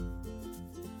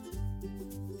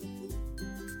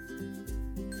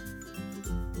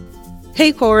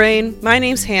Hey Colerain, my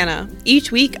name's Hannah.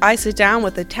 Each week I sit down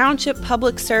with a township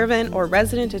public servant or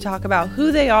resident to talk about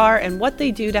who they are and what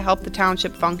they do to help the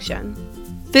township function.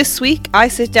 This week I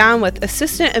sit down with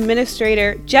Assistant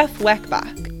Administrator Jeff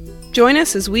Weckbach. Join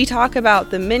us as we talk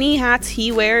about the many hats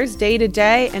he wears day to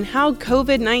day and how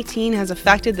COVID-19 has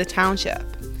affected the township.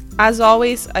 As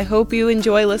always, I hope you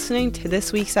enjoy listening to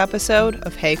this week's episode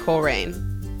of Hey Colerain.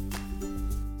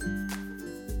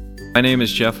 My name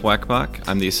is Jeff Weckbach.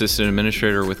 I'm the Assistant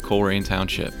Administrator with Colerain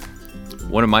Township.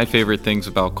 One of my favorite things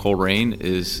about Colerain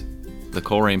is the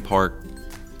Colerain Park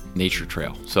Nature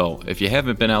Trail. So if you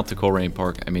haven't been out to Colerain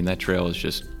Park, that trail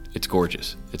is it's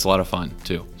gorgeous. It's a lot of fun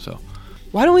too. So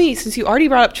why don't we, since you already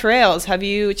brought up trails, have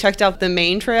you checked out the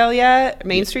main trail yet?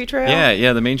 Main Street Trail?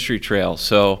 Yeah, the Main Street Trail.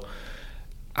 So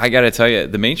I got to tell you,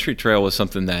 the Main Street Trail was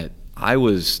something that I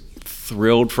was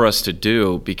thrilled for us to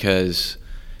do because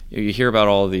you hear about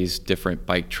all of these different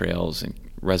bike trails and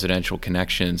residential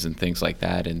connections and things like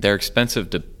that, and they're expensive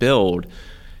to build.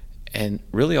 And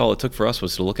really all it took for us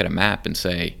was to look at a map and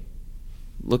say,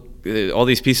 look, all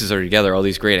these pieces are together, all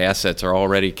these great assets are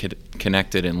already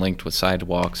connected and linked with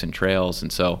sidewalks and trails.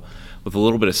 And so with a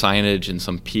little bit of signage and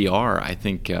some PR, I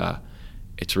think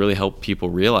it's really helped people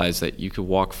realize that you could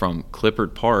walk from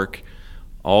Clippard Park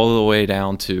all the way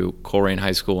down to Colerain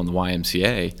High School and the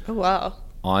YMCA. Oh, wow.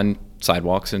 On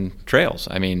sidewalks and trails.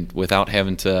 Without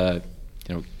having to,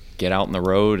 get out in the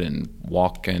road and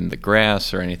walk in the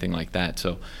grass or anything like that.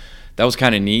 So that was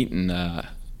kind of neat. And I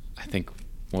think,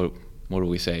 what do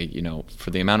we say?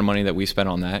 For the amount of money that we spent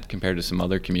on that compared to some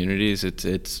other communities,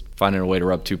 it's finding a way to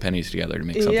rub two pennies together to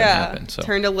make something happen. So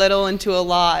turned a little into a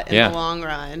lot in the long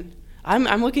run.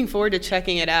 I'm looking forward to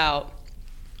checking it out.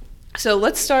 So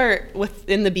let's start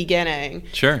in the beginning.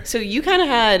 Sure. So you kind of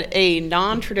had a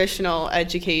non-traditional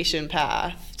education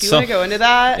path. Do you want to go into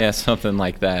that? Yeah, something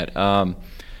like that.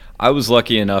 I was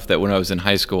lucky enough that when I was in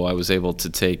high school, I was able to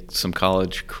take some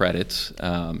college credits,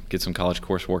 get some college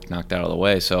coursework knocked out of the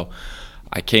way. So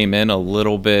I came in a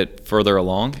little bit further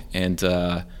along, and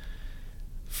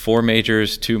 4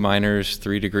 majors, 2 minors,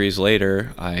 3 degrees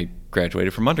later, I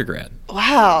graduated from undergrad.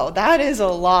 Wow, that is a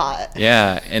lot.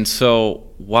 Yeah, and so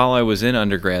while I was in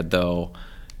undergrad, though,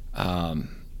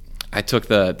 I took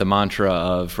the mantra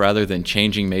of rather than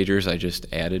changing majors, I just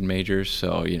added majors.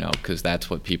 So, because that's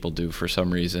what people do for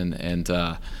some reason. And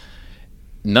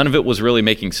none of it was really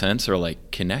making sense or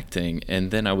connecting.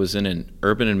 And then I was in an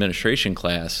urban administration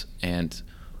class, and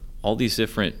all these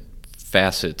different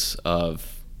facets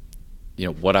of,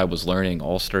 what I was learning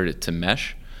all started to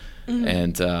mesh. Mm-hmm.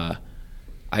 And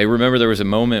I remember there was a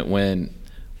moment when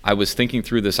I was thinking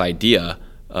through this idea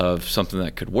of something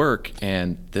that could work,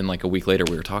 and then a week later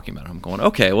we were talking about it. I'm going,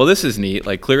 okay, well, this is neat.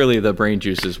 Clearly the brain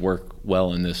juices work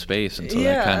well in this space, and so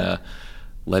that kind of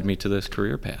led me to this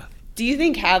career path. Do you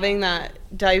think having that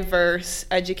diverse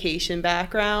education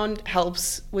background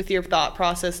helps with your thought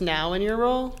process now in your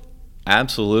role?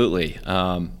 Absolutely.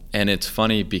 And it's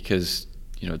funny because,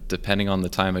 depending on the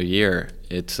time of year,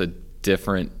 it's a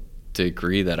different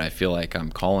degree that I feel like I'm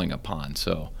calling upon.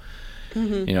 So,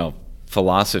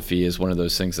 philosophy is one of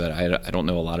those things that I don't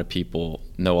know a lot of people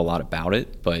know a lot about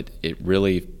it, but it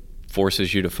really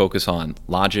forces you to focus on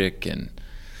logic and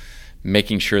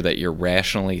making sure that you're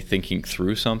rationally thinking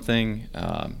through something.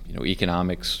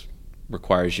 Economics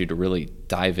requires you to really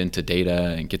dive into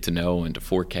data and get to know and to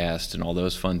forecast and all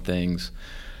those fun things.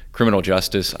 Criminal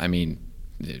justice,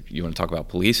 you want to talk about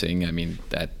policing,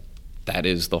 that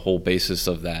is the whole basis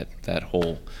of that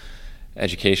whole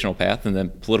educational path. And then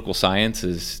political science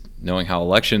is knowing how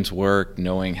elections work,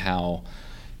 knowing how,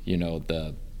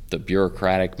 the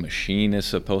bureaucratic machine is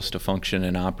supposed to function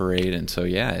and operate. And so,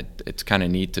 it's kind of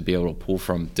neat to be able to pull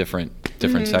from different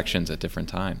sections at different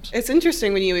times. It's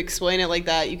interesting when you explain it like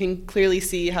that. You can clearly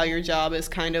see how your job is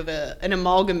kind of an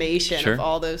amalgamation of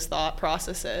all those thought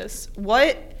processes.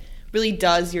 What really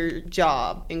does your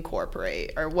job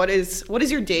incorporate, or what is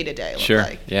your day-to-day look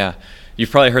like? Yeah.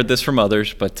 You've probably heard this from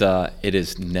others, but it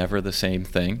is never the same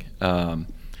thing.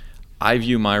 I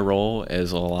view my role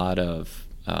as a lot of,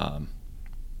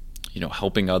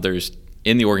 helping others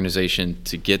in the organization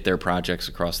to get their projects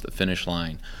across the finish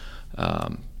line,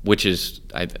 which is,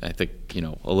 I think,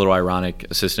 a little ironic.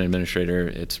 Assistant administrator,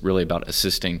 it's really about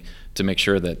assisting to make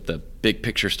sure that the big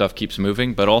picture stuff keeps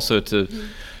moving, but also to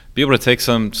be able to take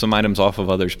some items off of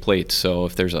others' plates. So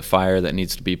if there's a fire that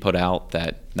needs to be put out,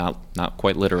 that not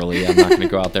quite literally, I'm not going to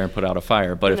go out there and put out a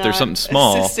fire, but if there's something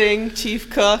small, assisting chief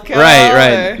cook,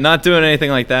 right, not doing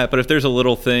anything like that. But if there's a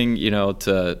little thing,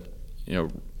 to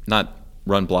not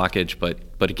run blockage,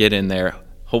 but get in there,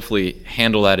 hopefully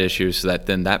handle that issue so that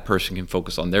then that person can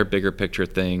focus on their bigger picture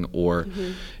thing, or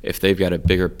if they've got a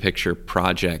bigger picture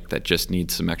project that just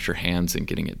needs some extra hands in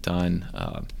getting it done.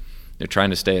 They're trying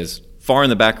to stay as far in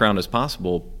the background as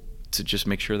possible to just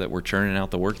make sure that we're churning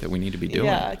out the work that we need to be doing.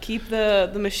 Yeah, keep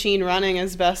the machine running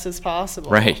as best as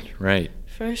possible. Right.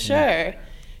 For sure. Yeah.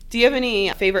 Do you have any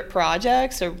favorite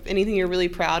projects or anything you're really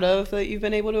proud of that you've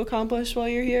been able to accomplish while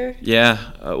you're here?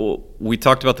 Yeah, well, we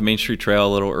talked about the Main Street Trail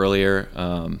a little earlier.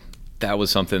 That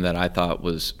was something that I thought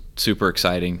was super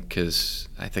exciting because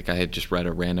I think I had just read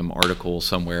a random article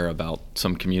somewhere about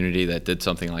some community that did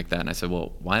something like that, and I said,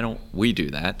 well, why don't we do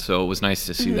that? So it was nice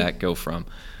to see that go from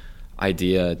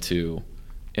idea to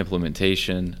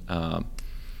implementation.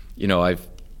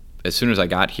 As soon as I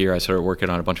got here, I started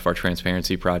working on a bunch of our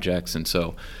transparency projects, and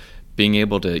so being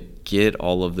able to get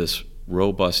all of this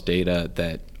robust data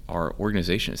that our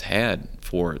organization has had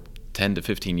for 10 to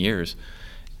 15 years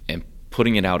and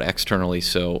putting it out externally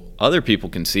so other people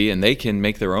can see and they can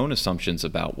make their own assumptions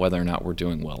about whether or not we're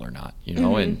doing well or not,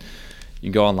 and you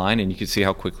can go online and you can see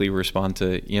how quickly we respond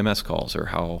to EMS calls, or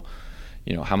how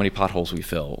many potholes we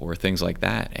fill, or things like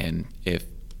that. And if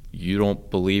you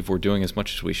don't believe we're doing as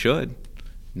much as we should,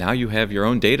 now you have your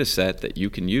own data set that you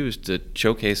can use to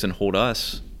showcase and hold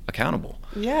us accountable.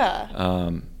 Yeah.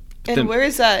 And where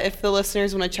is that, if the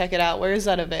listeners want to check it out, where is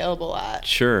that available at?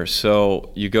 Sure.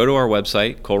 So you go to our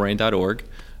website, colerain.org.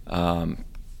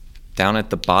 Down at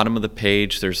the bottom of the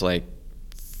page, there's like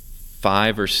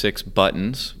 5 or 6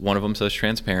 buttons. One of them says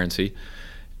transparency.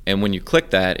 And when you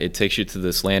click that, it takes you to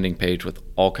this landing page with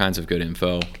all kinds of good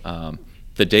info.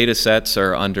 The data sets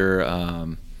are under,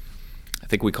 I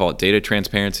think we call it data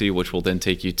transparency, which will then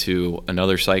take you to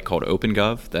another site called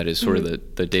OpenGov. That is sort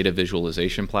of the data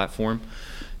visualization platform.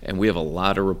 And we have a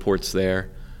lot of reports there.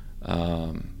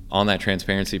 On that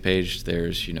transparency page,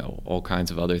 there's all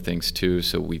kinds of other things too.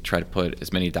 So we try to put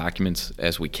as many documents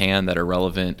as we can that are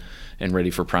relevant and ready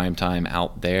for prime time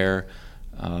out there.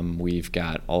 We've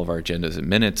got all of our agendas and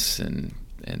minutes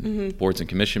and boards and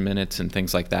commission minutes and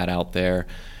things like that out there.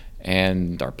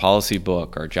 And our policy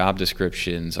book, our job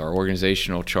descriptions, our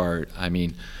organizational chart. I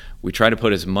mean, we try to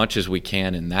put as much as we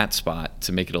can in that spot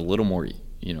to make it a little more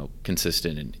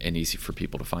consistent and easy for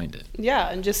people to find it. Yeah,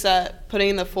 and just putting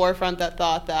in the forefront that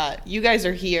thought that you guys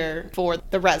are here for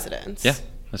the residents. Yeah,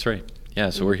 that's right.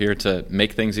 Yeah, so we're here to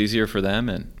make things easier for them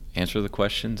and answer the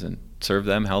questions and serve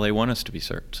them how they want us to be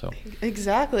served. So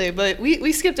exactly, but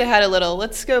we skipped ahead a little.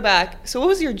 Let's go back. So what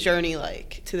was your journey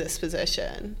like to this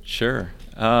position? Sure.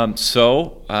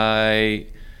 So in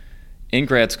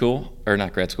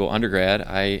undergrad,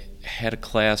 I had a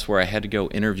class where I had to go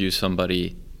interview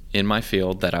somebody in my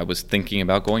field that I was thinking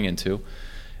about going into.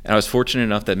 And I was fortunate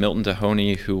enough that Milton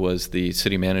Tahoney, who was the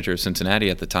city manager of Cincinnati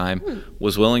at the time,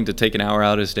 was willing to take an hour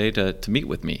out of his day to meet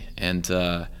with me. And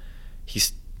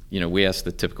we asked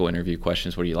the typical interview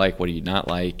questions: what do you like, what do you not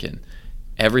like? And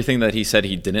everything that he said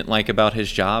he didn't like about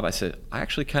his job, I said, I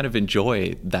actually kind of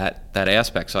enjoy that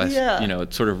aspect. So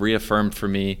it sort of reaffirmed for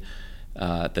me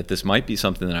that this might be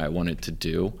something that I wanted to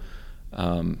do.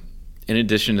 In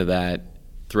addition to that,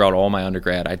 throughout all my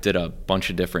undergrad, I did a bunch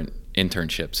of different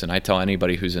internships. And I tell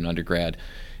anybody who's an undergrad,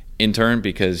 intern,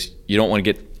 because you don't want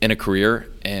to get in a career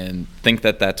and think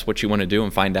that that's what you want to do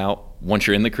and find out once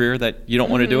you're in the career that you don't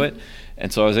want to do it.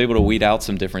 And so I was able to weed out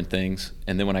some different things.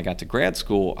 And then when I got to grad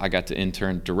school, I got to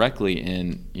intern directly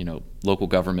in, local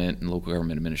government and local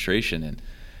government administration. And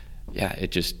yeah,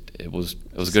 it was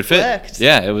a good fit.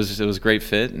 Yeah, it was a great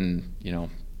fit. And,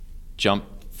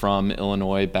 jumped from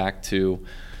Illinois back to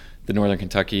the Northern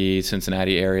Kentucky,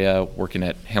 Cincinnati area, working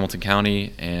at Hamilton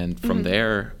County. And from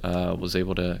there, was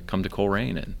able to come to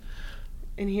Colerain.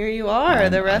 And here you are.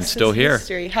 The rest is still here.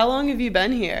 History. How long have you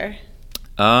been here?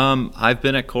 I've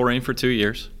been at Colerain for 2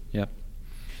 years. Yep.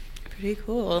 Pretty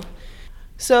cool.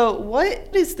 So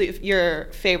what is your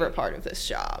favorite part of this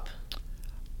job?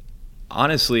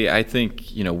 Honestly, I think,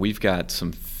 we've got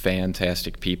some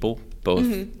fantastic people,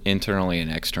 both internally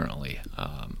and externally.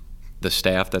 The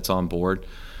staff that's on board,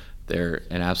 they're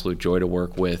an absolute joy to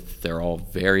work with. They're all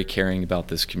very caring about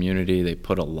this community. They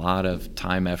put a lot of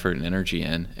time, effort, and energy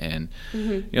in. And,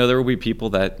 there will be people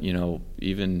that,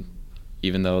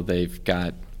 even though they've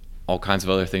got all kinds of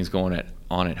other things going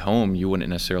on at home, you wouldn't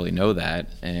necessarily know that.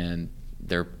 And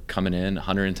they're coming in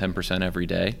 110% every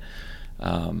day.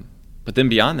 But then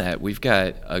beyond that, we've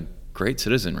got a great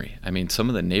citizenry. I mean, some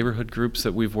of the neighborhood groups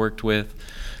that we've worked with,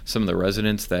 some of the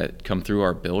residents that come through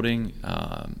our building,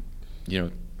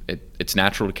 it's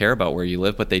natural to care about where you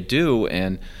live, but they do.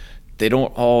 And they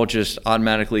don't all just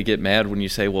automatically get mad when you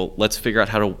say, well, let's figure out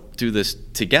how to do this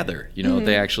together.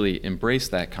 They actually embrace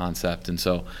that concept. And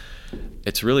so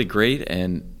it's really great.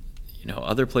 And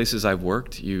other places I've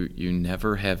worked, you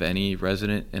never have any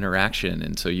resident interaction,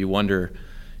 and so you wonder,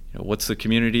 what's the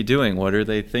community doing? What are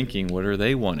they thinking? What are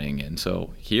they wanting? And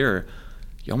so here,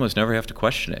 you almost never have to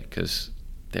question it because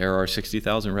there are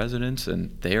 60,000 residents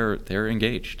and they're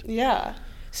engaged. Yeah.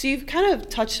 So you've kind of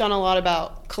touched on a lot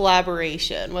about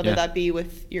collaboration, whether that be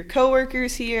with your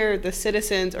coworkers here, the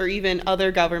citizens, or even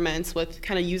other governments with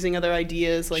kind of using other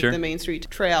ideas like the Main Street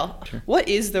Trail. Sure. What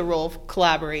is the role of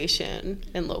collaboration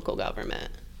in local government?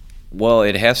 Well,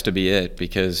 it has to be it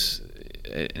because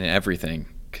in everything,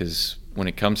 because when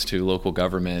it comes to local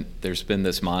government, there's been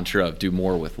this mantra of do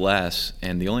more with less,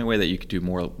 and the only way that you can do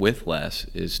more with less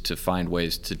is to find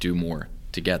ways to do more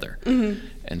together. Mm-hmm.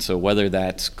 And so whether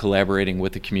that's collaborating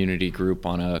with a community group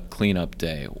on a cleanup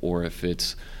day, or if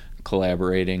it's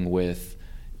collaborating with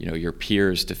your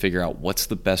peers to figure out what's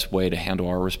the best way to handle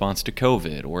our response to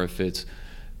COVID, or if it's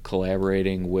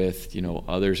collaborating with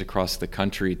others across the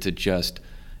country to just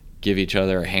give each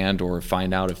other a hand or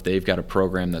find out if they've got a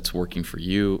program that's working for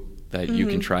you that you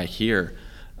can try here.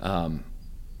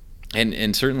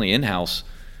 And certainly in-house,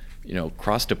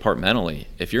 cross-departmentally,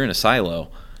 if you're in a silo,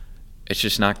 it's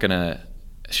just not gonna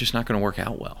work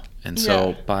out well. And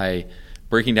so by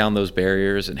breaking down those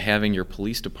barriers and having your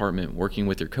police department working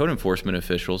with your code enforcement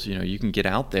officials, you can get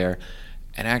out there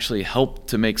and actually help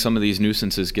to make some of these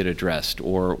nuisances get addressed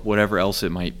or whatever else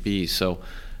it might be. So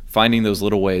finding those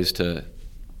little ways to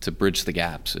bridge the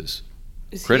gaps is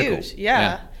critical. Huge.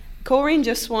 Yeah. Colerain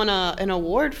just won an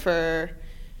award for,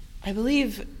 I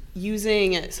believe,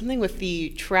 using something with the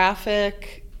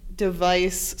traffic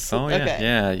device.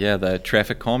 The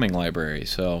traffic calming library.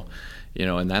 So,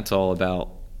 and that's all about,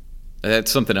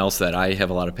 that's something else that I have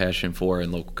a lot of passion for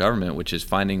in local government, which is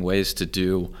finding ways to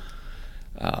do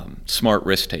smart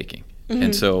risk taking. Mm-hmm.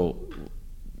 And so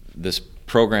this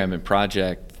program and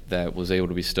project that was able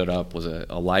to be stood up was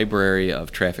a library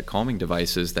of traffic calming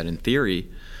devices that in theory,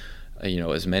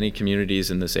 as many communities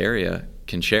in this area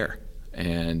can share.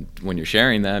 And when you're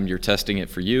sharing them, you're testing it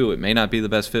for you. It may not be the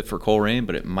best fit for Colerain,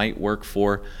 but it might work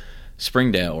for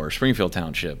Springdale or Springfield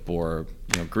Township or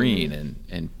Greene,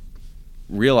 and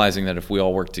realizing that if we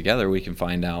all work together, we can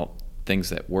find out things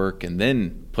that work and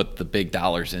then put the big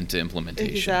dollars into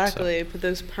implementation. Exactly, put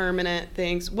those permanent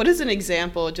things. What is an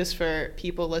example, just for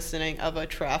people listening, of a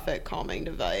traffic calming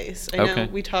device? I know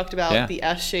we talked about the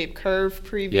S-shaped curve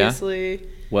previously. Yeah.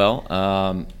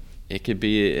 Well, it could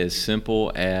be as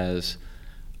simple as,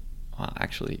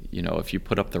 actually, if you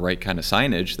put up the right kind of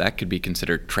signage, that could be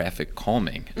considered traffic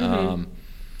calming. Mm-hmm.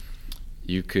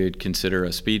 You could consider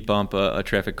a speed bump a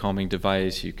traffic calming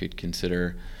device. You could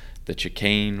consider the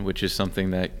chicane, which is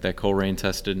something that Colerain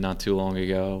tested not too long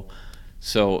ago.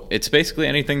 So it's basically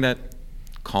anything that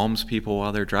calms people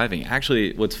while they're driving.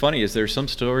 Actually, what's funny is there's some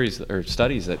stories or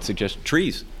studies that suggest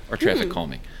trees are traffic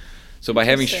calming. So by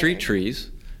having street trees,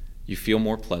 you feel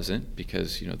more pleasant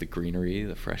because, the greenery,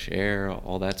 the fresh air,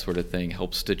 all that sort of thing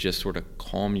helps to just sort of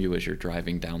calm you as you're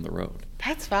driving down the road.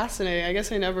 That's fascinating. I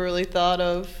guess I never really thought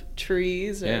of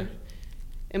trees or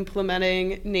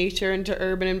implementing nature into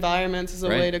urban environments as a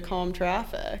way to calm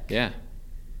traffic. Yeah.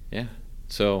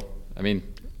 So,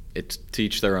 it's to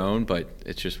each their own, but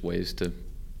it's just ways to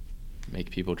make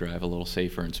people drive a little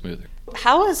safer and smoother.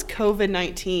 How has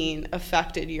COVID-19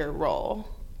 affected your role?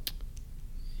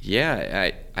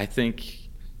 Yeah, I think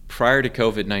prior to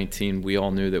COVID-19, we all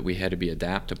knew that we had to be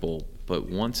adaptable, but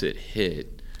once it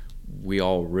hit, we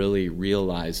all really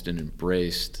realized and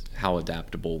embraced how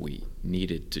adaptable we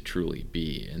needed to truly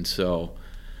be. And so,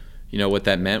 what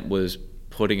that meant was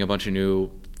putting a bunch of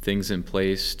new things in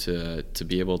place to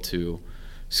be able to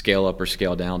scale up or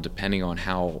scale down depending on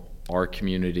how our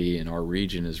community and our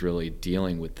region is really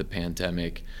dealing with the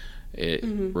pandemic. It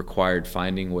required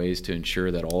finding ways to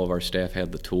ensure that all of our staff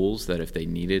had the tools that if they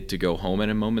needed to go home at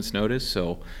a moment's notice.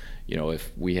 So,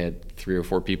 if we had 3 or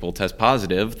 4 people test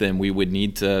positive, then we would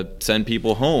need to send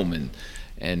people home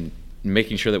and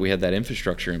making sure that we had that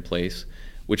infrastructure in place,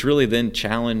 which really then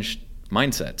challenged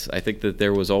mindsets. I think that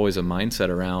there was always a mindset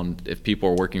around if people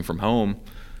are working from home,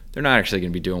 they're not actually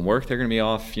going to be doing work. They're going to be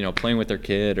off, playing with their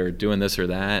kid or doing this or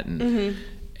that.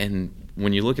 And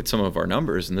when you look at some of our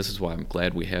numbers, and this is why I'm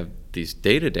glad we have these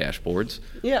data dashboards,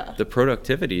 the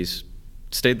productivity's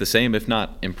stayed the same, if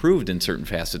not improved in certain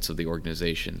facets of the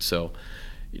organization. So,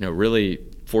 really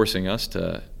forcing us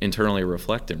to internally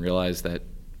reflect and realize that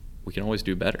we can always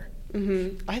do better.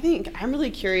 I think I'm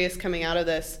really curious coming out of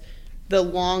this, the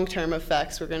long-term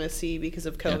effects we're going to see because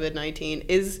of COVID-19.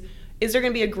 Is there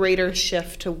going to be a greater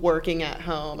shift to working at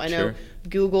home? I know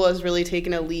Google has really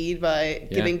taken a lead by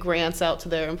giving grants out to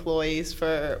their employees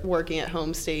for working at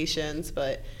home stations,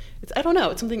 but I don't know,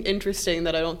 it's something interesting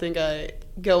that I don't think I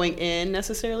going in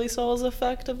necessarily saw as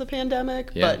effect of the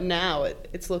pandemic, but now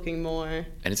it's looking more.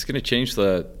 And it's going to change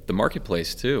the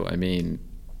marketplace too. I mean,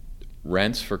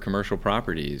 rents for commercial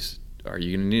properties, are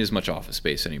you going to need as much office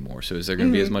space anymore? So is there going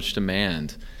to be as much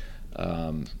demand?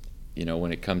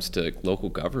 When it comes to local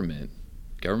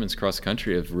governments across the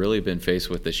country have really been faced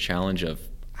with this challenge of,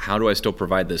 how do I still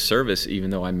provide this service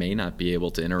even though I may not be able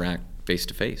to interact face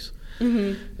to face?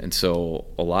 And so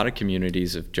a lot of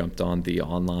communities have jumped on the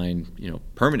online,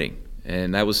 permitting,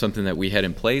 and that was something that we had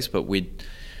in place, but we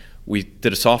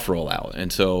did a soft rollout,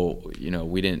 and so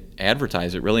we didn't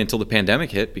advertise it really until the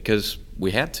pandemic hit because we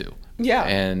had to. Yeah.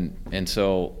 And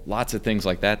so lots of things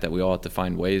like that we all have to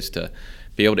find ways to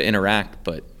be able to interact,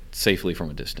 but safely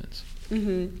from a distance.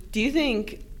 Do you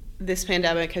think this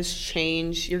pandemic has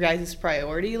changed your guys'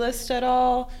 priority list at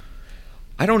all?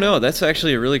 I don't know. That's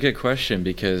actually a really good question,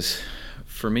 because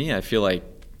for me, I feel like,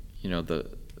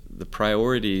 the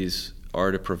priorities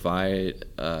are to provide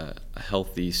a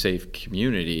healthy, safe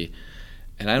community.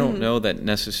 And I don't know that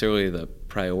necessarily the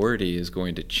priority is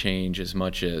going to change as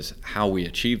much as how we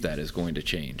achieve that is going to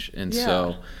change. And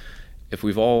so if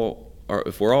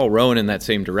we're all rowing in that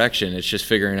same direction, it's just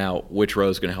figuring out which row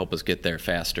is going to help us get there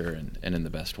faster and in the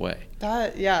best way.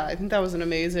 I think that was an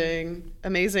amazing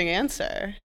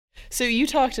answer. So you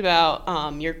talked about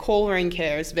your Colerain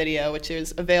Cares video, which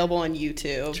is available on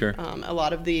YouTube. Sure. A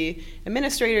lot of the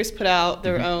administrators put out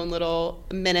their own little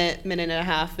minute and a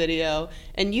half video.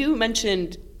 And you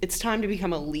mentioned it's time to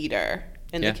become a leader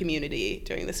in the community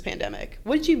during this pandemic.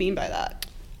 What did you mean by that?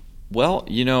 Well,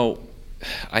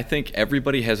 I think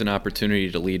everybody has an opportunity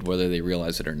to lead whether they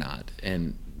realize it or not.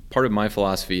 And part of my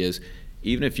philosophy is,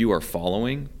 even if you are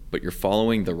following, but you're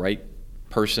following the right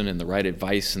person and the right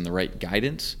advice and the right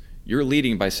guidance, you're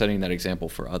leading by setting that example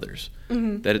for others.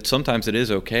 That sometimes it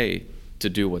is okay to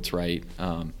do what's right.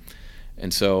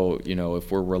 And so,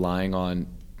 if we're relying on,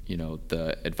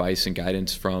 the advice and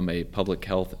guidance from a public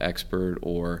health expert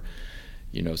or,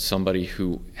 somebody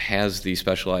who has the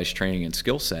specialized training and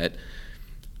skill set,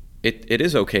 it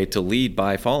is okay to lead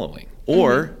by following.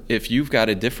 Or if you've got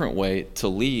a different way to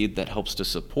lead that helps to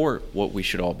support what we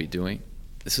should all be doing,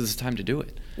 this is the time to do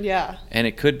it. Yeah. And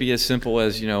it could be as simple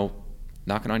as,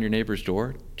 knocking on your neighbor's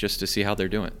door just to see how they're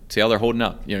doing, see how they're holding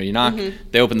up. You knock,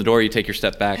 they open the door, you take your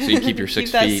step back, so you keep your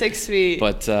 6 feet. Keep that 6 feet.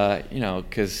 But,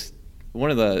 because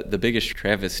one of the biggest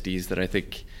travesties that I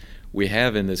think we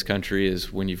have in this country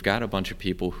is when you've got a bunch of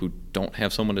people who don't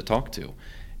have someone to talk to.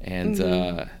 And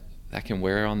that can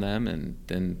wear on them, and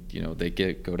then, they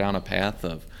go down a path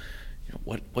of,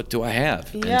 what do I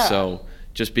have? Yeah. And so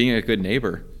just being a good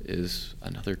neighbor is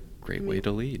another great way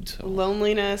to lead. So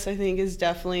loneliness, I think, is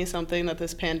definitely something that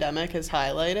this pandemic has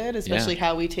highlighted, especially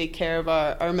how we take care of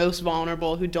our most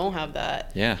vulnerable who don't have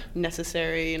that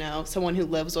necessary, someone who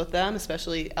lives with them,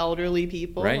 especially elderly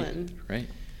people. Right.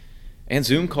 And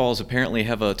Zoom calls apparently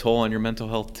have a toll on your mental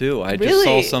health too. I just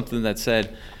saw something that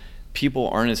said people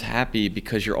aren't as happy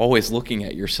because you're always looking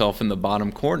at yourself in the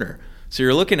bottom corner. So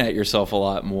you're looking at yourself a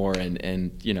lot more,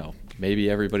 and maybe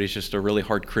everybody's just a really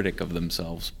hard critic of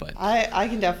themselves. But I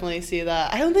can definitely see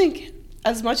that. I don't think,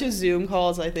 as much as Zoom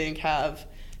calls, I think, have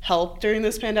helped during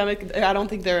this pandemic, I don't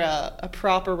think they're a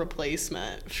proper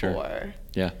replacement for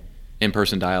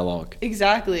in-person dialogue.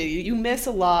 Exactly. You miss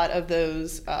a lot of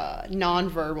those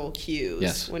nonverbal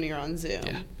cues when you're on Zoom.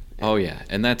 Yeah. Oh, yeah.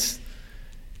 And that's,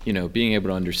 being able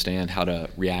to understand how to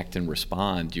react and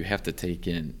respond. You have to take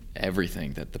in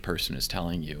everything that the person is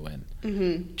telling you,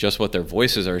 and just what their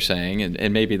voices are saying.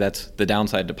 And maybe that's the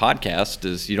downside to podcast,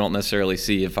 is you don't necessarily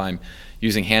see if I'm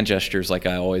using hand gestures like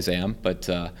I always am, but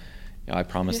I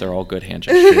promise they're all good hand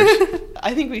gestures.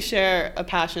 I think we share a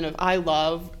passion of, I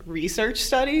love research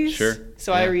studies. Sure.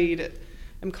 So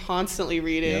I'm constantly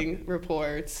reading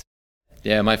reports.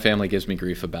 Yeah, my family gives me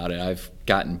grief about it. I've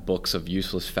gotten books of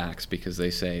useless facts because they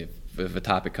say if a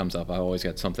topic comes up, I always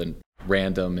got something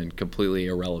random and completely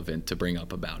irrelevant to bring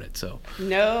up about it. So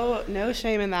no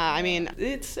shame in that. I mean,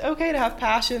 it's okay to have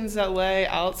passions that lay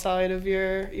outside of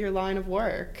your line of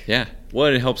work. Yeah.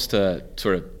 Well, it helps to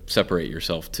sort of separate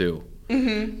yourself too.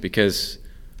 Because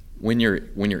when you're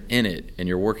in it and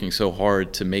you're working so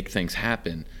hard to make things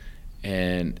happen,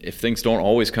 and if things don't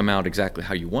always come out exactly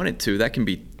how you want it to, that can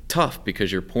be tough because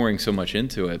you're pouring so much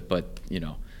into it. But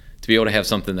to be able to have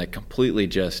something that completely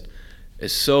just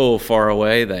is so far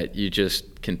away that you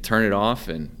just can turn it off,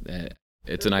 and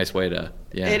it's a nice way to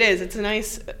It is. It's a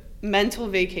nice mental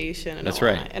vacation. That's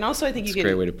right. And also, I think it's a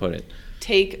great way to put it.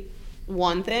 Take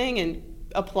one thing and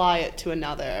apply it to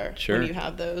another. Sure. When you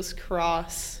have those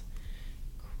cross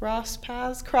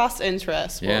paths, cross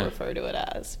interests, we'll refer to it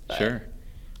as. But sure.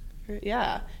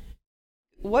 Yeah.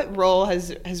 What role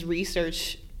has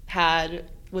research had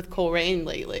with Colerain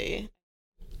lately?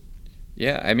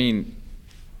 Yeah, I mean,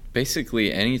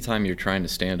 basically, anytime you're trying to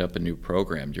stand up a new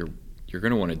program, you're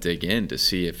going to want to dig in to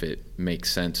see if it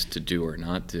makes sense to do or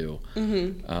not do.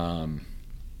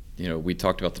 We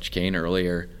talked about the chicane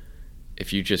earlier.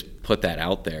 If you just put that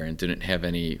out there and didn't have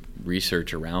any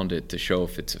research around it to show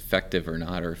if it's effective or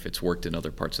not, or if it's worked in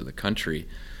other parts of the country,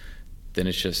 then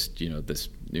it's just, this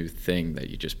new thing that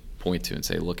you just point to and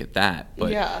say, look at that.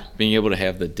 But being able to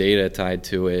have the data tied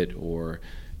to it, or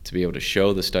to be able to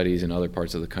show the studies in other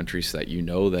parts of the country so that you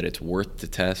know that it's worth the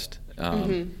test,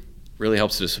 really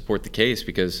helps to support the case,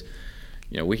 because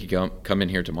we could come in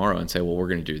here tomorrow and say, well, we're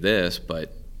going to do this,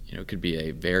 but it could be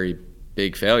a very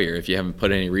big failure if you haven't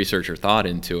put any research or thought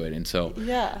into it. And so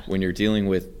when you're dealing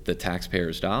with the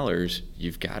taxpayers' dollars,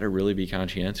 you've got to really be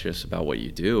conscientious about what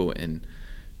you do and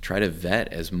try to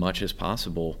vet as much as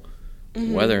possible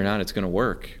whether or not it's going to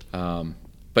work.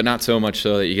 But not so much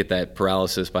so that you get that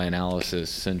paralysis by analysis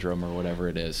syndrome or whatever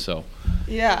it is. So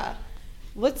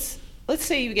let's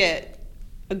say you get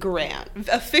a grant,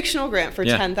 a fictional grant for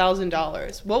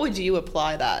 $10,000. What would you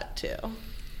apply that to?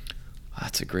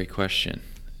 That's a great question.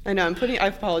 I know, I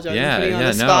apologize. I'm putting you on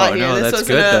the spot here. This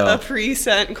wasn't a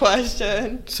pre-sent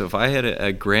question. So if I had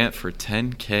a grant for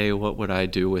 $10K, what would I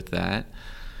do with that?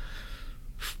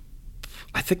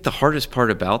 I think the hardest part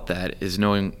about that is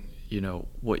knowing,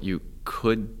 what you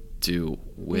could do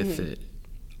with it.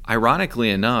 Ironically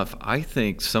enough, I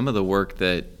think some of the work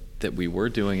that we were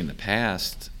doing in the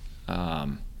past,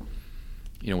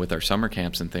 with our summer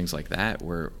camps and things like that,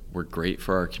 were great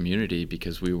for our community,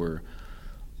 because we were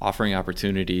offering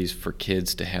opportunities for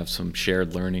kids to have some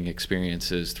shared learning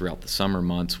experiences throughout the summer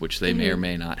months, which they may or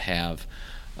may not have.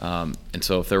 And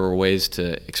so if there were ways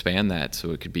to expand that so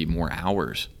it could be more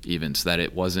hours even, so that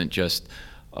it wasn't just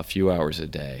a few hours a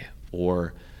day,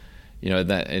 or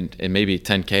that, and maybe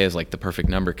 10K is like the perfect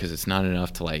number, because it's not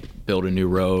enough to like build a new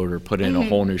road or put in a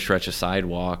whole new stretch of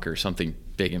sidewalk or something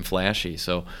big and flashy.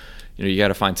 So you got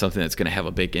to find something that's going to have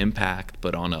a big impact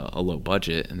but on a low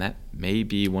budget, and that may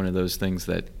be one of those things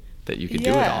that you could do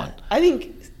it on. I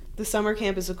think the summer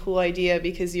camp is a cool idea,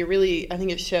 because I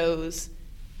think it shows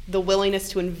the willingness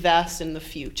to invest in the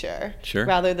future,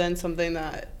 rather than something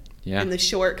that in the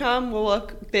short term will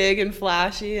look big and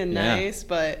flashy and nice,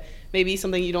 but maybe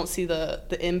something you don't see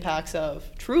the impacts of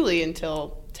truly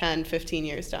until 10, 15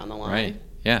 years down the line. Right.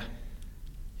 Yeah.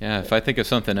 If I think of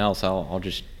something else, I'll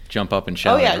just jump up and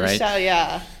shout. Just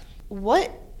shout.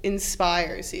 What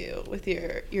inspires you with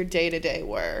your day-to-day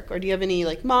work, or do you have any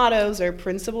like mottos or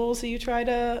principles that you try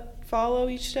to follow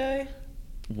each day?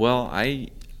 Well,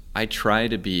 I try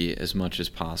to be, as much as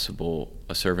possible,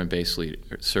 a servant-based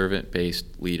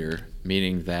leader,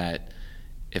 meaning that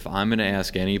if I'm going to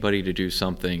ask anybody to do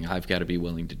something, I've got to be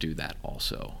willing to do that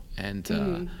also.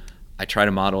 And I try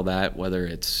to model that, whether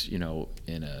it's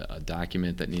in a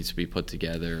document that needs to be put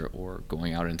together, or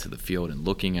going out into the field and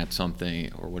looking at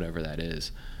something, or whatever that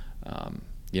is.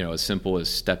 As simple as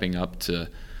stepping up to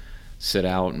sit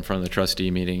out in front of the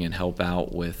trustee meeting and help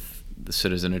out with the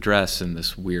citizen address in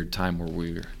this weird time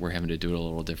where we're having to do it a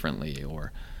little differently,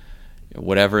 or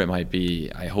whatever it might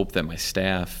be. I hope that my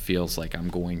staff feels like I'm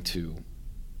not going to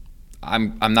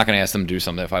ask them to do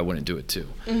something if I wouldn't do it too.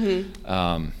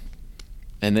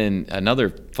 And then another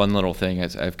fun little thing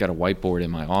is I've got a whiteboard in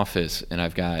my office, and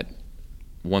I've got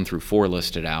 1 through 4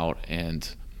 listed out, and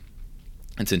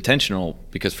it's intentional,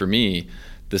 because for me,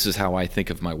 this is how I think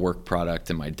of my work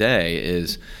product in my day.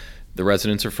 Is the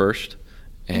residents are first,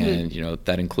 and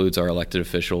that includes our elected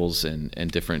officials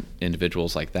and different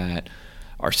individuals like that.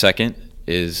 Our second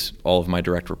is all of my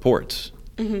direct reports.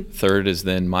 Third is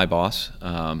then my boss.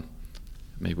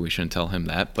 Maybe we shouldn't tell him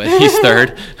that, but he's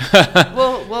third.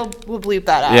 We'll bleep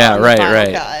that out. Yeah, right.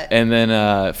 Cut. And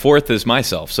then fourth is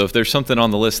myself. So if there's something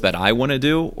on the list that I want to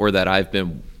do, or that I've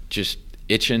been just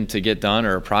itching to get done,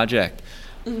 or a project,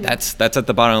 that's at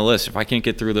the bottom of the list. If I can't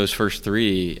get through those first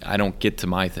 3, I don't get to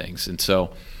my things. And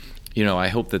so, I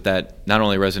hope that not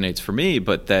only resonates for me,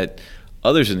 but that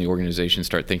others in the organization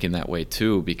start thinking that way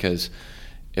too, because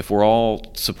if we're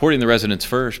all supporting the residents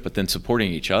first, but then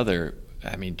supporting each other,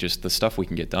 I mean, just the stuff we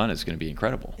can get done is going to be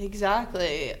incredible.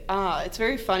 Exactly. It's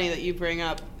very funny that you bring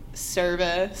up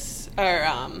service, or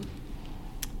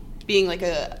being like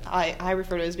I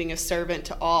refer to it as being a servant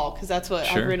to all, because that's what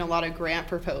I've written a lot of grant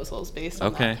proposals based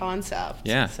on that concept.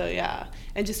 Yeah. So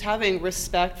and just having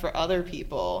respect for other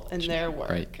people and their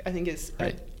work, I think is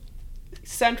a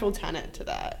central tenet to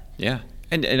that. Yeah.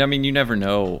 And I mean, you never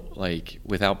know, like,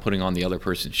 without putting on the other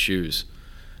person's shoes,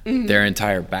 their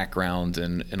entire background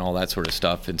and all that sort of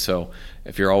stuff. And so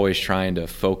if you're always trying to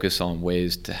focus on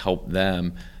ways to help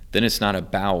them, then it's not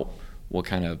about what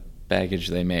kind of baggage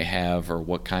they may have or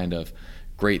what kind of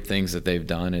great things that they've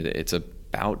done. It's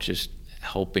about just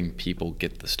helping people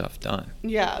get the stuff done.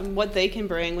 Yeah, and what they can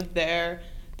bring with their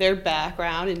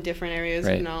background in different areas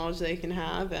Right. of knowledge they can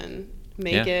have and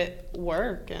make it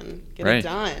work and get Right. it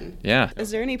done. Yeah.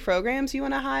 Is there any programs you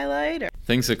want to highlight? Or?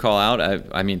 Things to call out,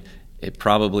 I mean, it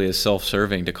probably is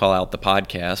self-serving to call out the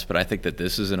podcast, but I think that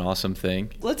this is an awesome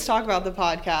thing. Let's talk about the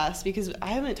podcast because I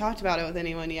haven't talked about it with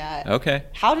anyone yet. Okay.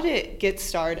 How did it get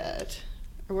started?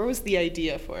 Or where was the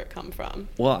idea for it come from?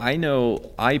 Well, I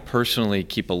know I personally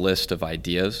keep a list of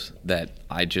ideas that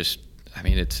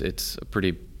it's a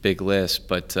pretty big list,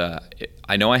 but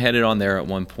I know I had it on there at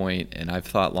one point, and I've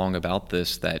thought long about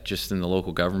this, that just in the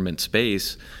local government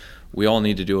space, we all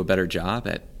need to do a better job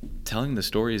at telling the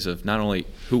stories of not only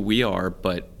who we are,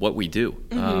 but what we do.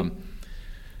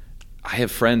 I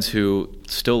have friends who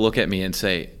still look at me and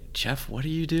say, Jeff, what do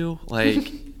you do?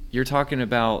 Like, you're talking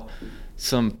about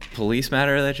some police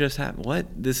matter that just happened. What?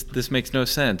 This makes no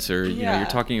sense. Or, you're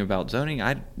talking about zoning.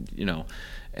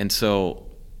 And so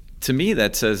to me,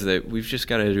 that says that we've just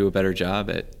got to do a better job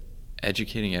at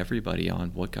educating everybody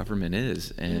on what government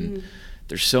is. And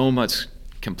there's so much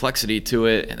complexity to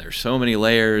it, and there's so many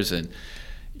layers. And,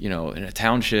 in a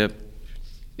township,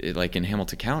 like in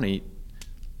Hamilton County,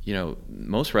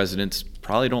 most residents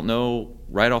probably don't know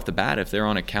right off the bat if they're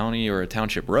on a county or a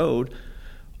township road.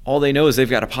 All they know is they've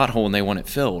got a pothole and they want it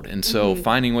filled. And so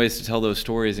finding ways to tell those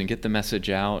stories and get the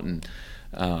message out and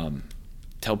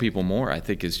tell people more, I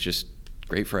think is just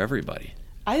great for everybody.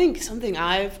 I think something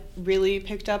I've really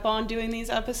picked up on doing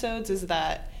these episodes is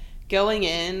that going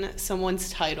in, someone's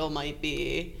title might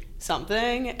be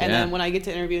something, and then when I get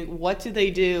to interviewing, what do they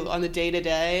do on the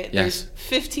day-to-day? Yes. There's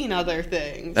 15 other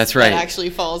things That's right. that actually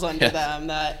falls under them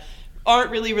that aren't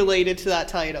really related to that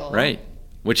title. Right.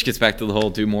 Which gets back to the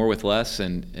whole do more with less.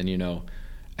 And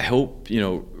I hope,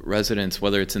 residents,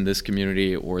 whether it's in this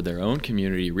community or their own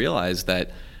community, realize that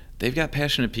they've got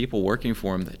passionate people working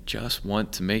for them that just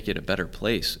want to make it a better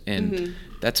place. And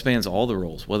that spans all the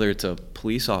roles, whether it's a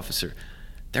police officer.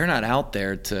 They're not out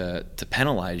there to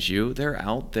penalize you. They're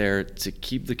out there to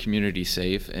keep the community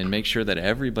safe and make sure that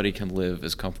everybody can live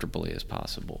as comfortably as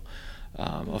possible.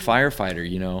 A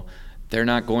firefighter, they're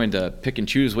not going to pick and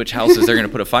choose which houses they're going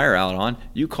to put a fire out on.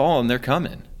 You call them, they're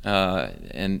coming.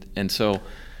 And so,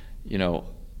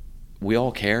 we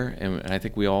all care, and I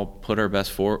think we all put our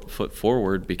best foot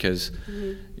forward because,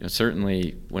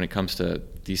 certainly when it comes to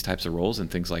these types of roles and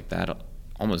things like that,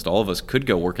 almost all of us could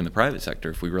go work in the private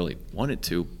sector if we really wanted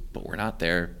to, but we're not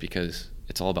there because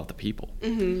it's all about the people.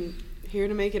 Here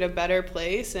to make it a better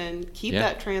place and keep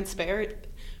that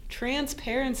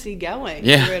transparency going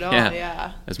through it all.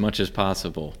 Yeah, as much as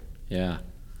possible. Yeah.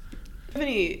 Do you have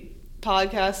any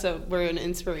podcasts that were an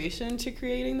inspiration to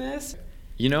creating this?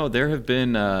 There have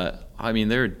been,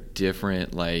 there are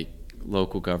different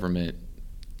local government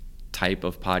type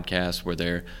of podcasts where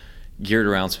they're geared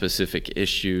around specific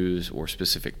issues or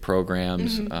specific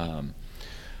programs.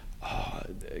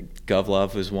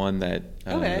 GovLove is one that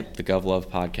the GovLove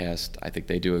podcast, I think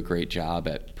they do a great job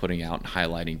at putting out and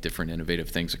highlighting different innovative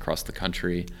things across the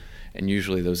country. And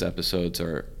usually those episodes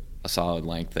are a solid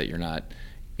length that you're not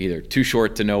either too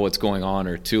short to know what's going on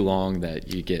or too long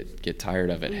that you get tired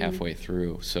of it halfway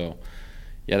through. So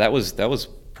that was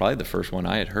probably the first one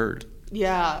I had heard.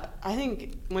 Yeah, I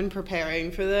think when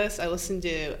preparing for this, I listened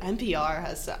to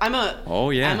NPR I'm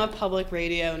a public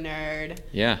radio nerd.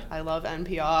 Yeah. I love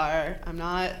NPR.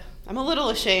 I'm a little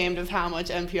ashamed of how much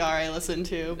NPR I listen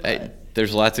to. But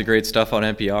there's lots of great stuff on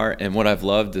NPR, and what I've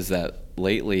loved is that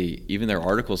lately, even their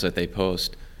articles that they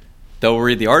post, they'll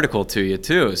read the article to you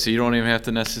too, so you don't even have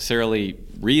to necessarily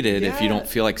read it if you don't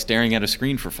feel like staring at a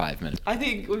screen for 5 minutes. I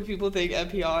think when people think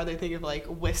NPR, they think of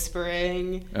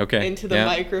whispering into the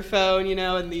microphone,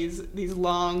 and these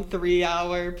long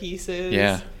 3-hour pieces.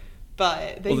 Yeah.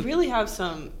 But they really have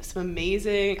some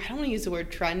amazing, I don't want to use the word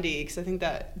trendy because I think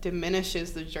that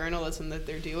diminishes the journalism that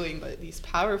they're doing, but these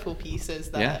powerful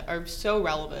pieces that are so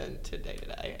relevant to day to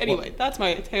day. Anyway, that's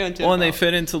my tangent. Well, and they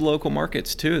fit into local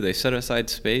markets too. They set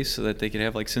aside space so that they could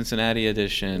have Cincinnati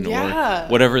edition or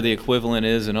whatever the equivalent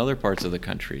is in other parts of the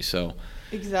country. So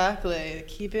exactly.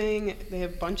 They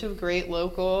have a bunch of great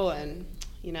local, and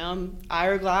I'm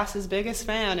Ira Glass's biggest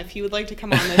fan. If he would like to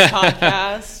come on this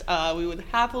podcast, we would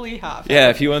happily have him. Yeah,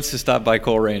 if he wants to stop by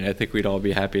Colerain, I think we'd all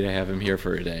be happy to have him here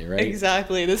for a day, right?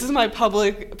 Exactly. This is my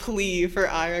public plea for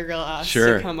Ira Glass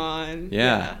to come on.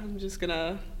 Yeah. I'm just going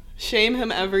to Shame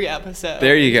him every episode.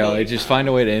 There you go. Just find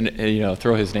a way to,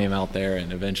 throw his name out there,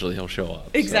 and eventually he'll show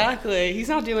up. Exactly. So. He's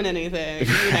not doing anything.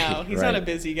 Right, He's not a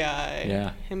busy guy.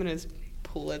 Yeah. Him and his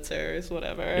Pulitzers,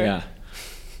 whatever. Yeah.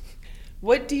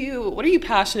 What are you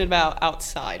passionate about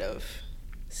outside of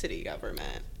city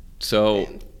government? So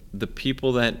the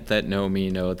people that know me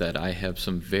know that I have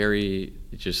some very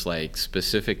just like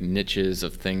specific niches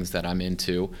of things that I'm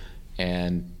into,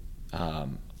 and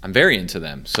I'm very into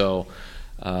them. So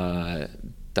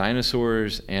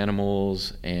dinosaurs,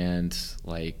 animals, and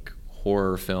like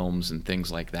horror films and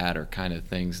things like that are kind of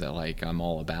things that like I'm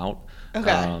all about.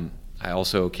 Okay. I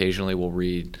also occasionally will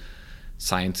read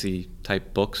science-y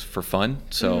type books for fun.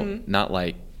 So not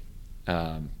like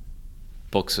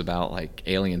books about like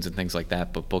aliens and things like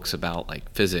that, but books about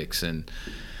like physics and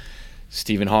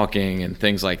Stephen Hawking and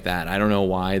things like that. I don't know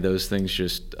why those things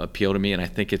just appeal to me, and I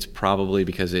think it's probably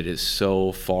because it is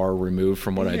so far removed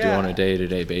from what I do on a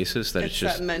day-to-day basis that it's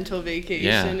just that mental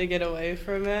vacation to get away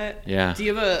from it. Yeah. Do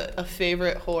you have a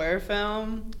favorite horror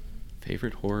film?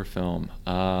 Favorite horror film?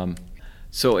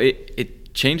 So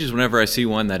it changes whenever I see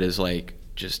one that is like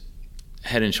just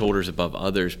head and shoulders above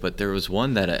others, but there was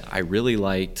one that I really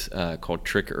liked called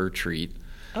Trick or Treat.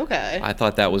 Okay. I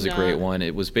thought that was a great one.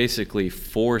 It was basically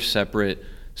 4 separate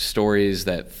stories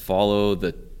that follow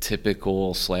the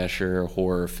typical slasher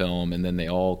horror film, and then they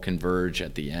all converge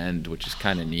at the end, which is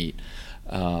kind of neat.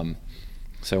 So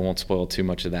I won't spoil too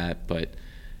much of that, but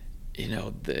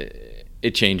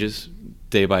it changes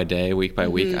day by day, week by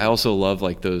week. I also love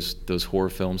like those horror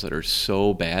films that are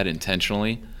so bad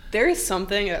intentionally. There is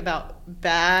something about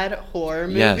bad horror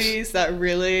movies that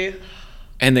really...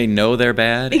 And they know they're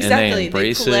bad, and they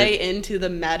embrace it. They play into the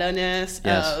meta-ness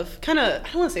of kind of, I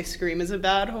don't want to say Scream is a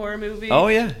bad horror movie. Oh,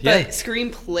 yeah. But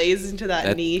Scream plays into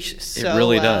that niche so well. It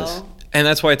really does. And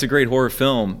that's why it's a great horror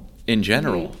film in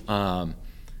general.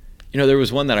 There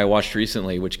was one that I watched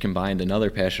recently which combined another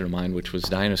passion of mine, which was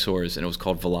dinosaurs, and it was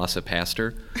called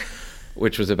VelociPastor,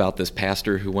 which was about this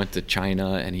pastor who went to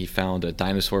China and he found a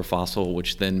dinosaur fossil,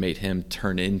 which then made him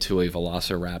turn into a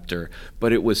velociraptor.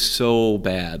 But it was so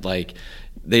bad. Like,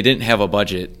 they didn't have a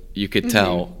budget. You could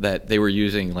tell that they were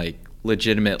using like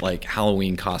legitimate like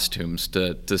Halloween costumes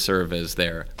to serve as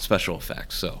their special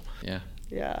effects. So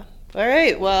yeah. All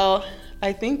right, well,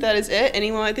 I think that is it.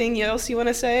 Anything else you want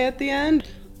to say at the end?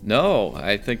 No,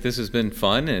 I think this has been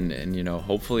fun, and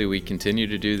hopefully we continue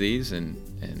to do these and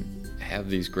have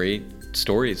these great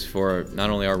stories for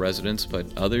not only our residents but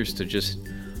others to just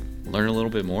learn a little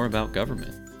bit more about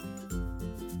government.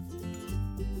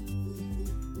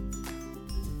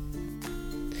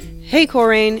 Hey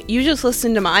Corain, you just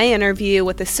listened to my interview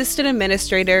with Assistant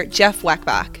Administrator Jeff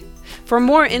Weckbach. For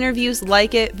more interviews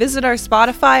like it, visit our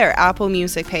Spotify or Apple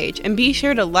Music page, and be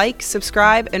sure to like,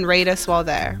 subscribe, and rate us while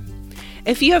there.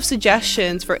 If you have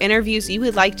suggestions for interviews you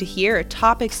would like to hear or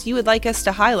topics you would like us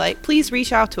to highlight, please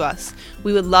reach out to us.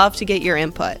 We would love to get your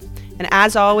input. And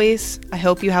as always, I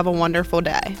hope you have a wonderful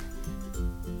day.